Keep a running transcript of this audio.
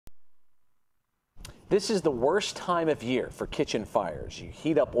This is the worst time of year for kitchen fires. You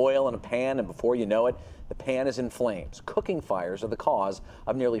heat up oil in a pan, and before you know it, the pan is in flames. Cooking fires are the cause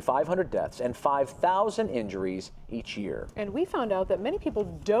of nearly 500 deaths and 5,000 injuries each year. And we found out that many people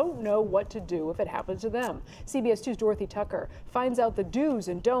don't know what to do if it happens to them. CBS 2's Dorothy Tucker finds out the do's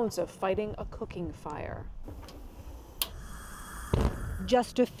and don'ts of fighting a cooking fire.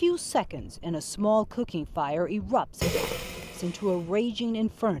 Just a few seconds and a small cooking fire erupts into a raging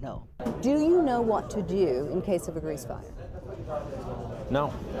inferno. Do you know what to do in case of a grease fire?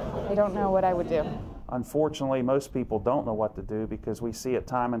 No. I don't know what I would do. Unfortunately, most people don't know what to do because we see it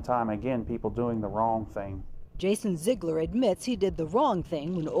time and time again, people doing the wrong thing. Jason Ziegler admits he did the wrong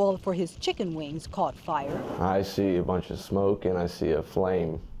thing when oil for his chicken wings caught fire. I see a bunch of smoke and I see a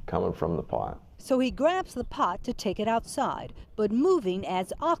flame coming from the pot. So he grabs the pot to take it outside, but moving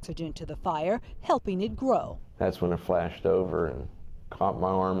adds oxygen to the fire, helping it grow. That's when it flashed over and caught my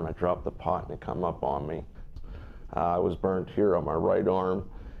arm, and I dropped the pot and it come up on me. I was burned here on my right arm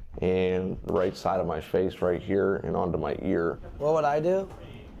and the right side of my face right here and onto my ear. What would I do?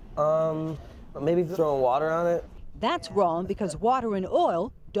 Maybe throwing water on it. That's wrong because water and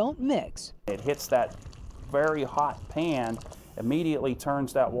oil don't mix. It hits that very hot pan, immediately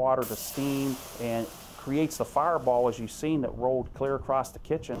turns that water to steam and creates the fireball as you've seen that rolled clear across the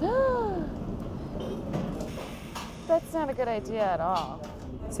kitchen. That's not a good idea at all.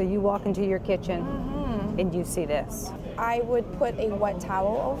 So you walk into your kitchen and you see this. I would put a wet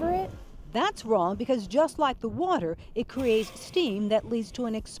towel over it. That's wrong because just like the water, it creates steam that leads to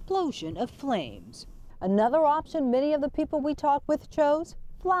an explosion of flames. Another option many of the people we talked with chose,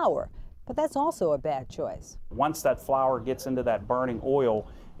 flour. But that's also a bad choice. Once that flour gets into that burning oil,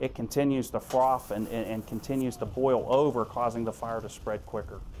 it continues to froth and continues to boil over, causing the fire to spread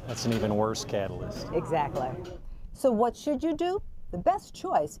quicker. That's an even worse catalyst. Exactly. So what should you do? The best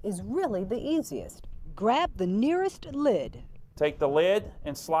choice is really the easiest. Grab the nearest lid. Take the lid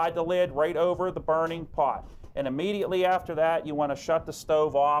and slide the lid right over the burning pot. And immediately after that, you want to shut the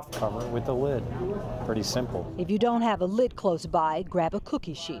stove off. Cover it with the lid. Pretty simple. If you don't have a lid close by, grab a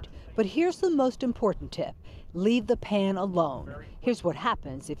cookie sheet. But here's the most important tip. Leave the pan alone. Here's what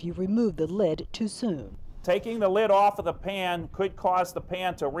happens if you remove the lid too soon. Taking the lid off of the pan could cause the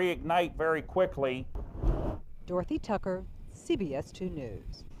pan to reignite very quickly. Dorothy Tucker, CBS 2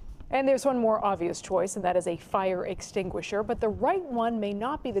 News. And there's one more obvious choice, and that is a fire extinguisher. But the right one may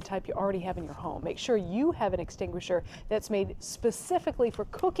not be the type you already have in your home. Make sure you have an extinguisher that's made specifically for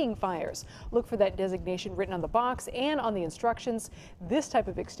cooking fires. Look for that designation written on the box and on the instructions. This type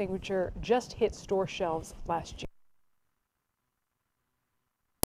of extinguisher just hit store shelves last year.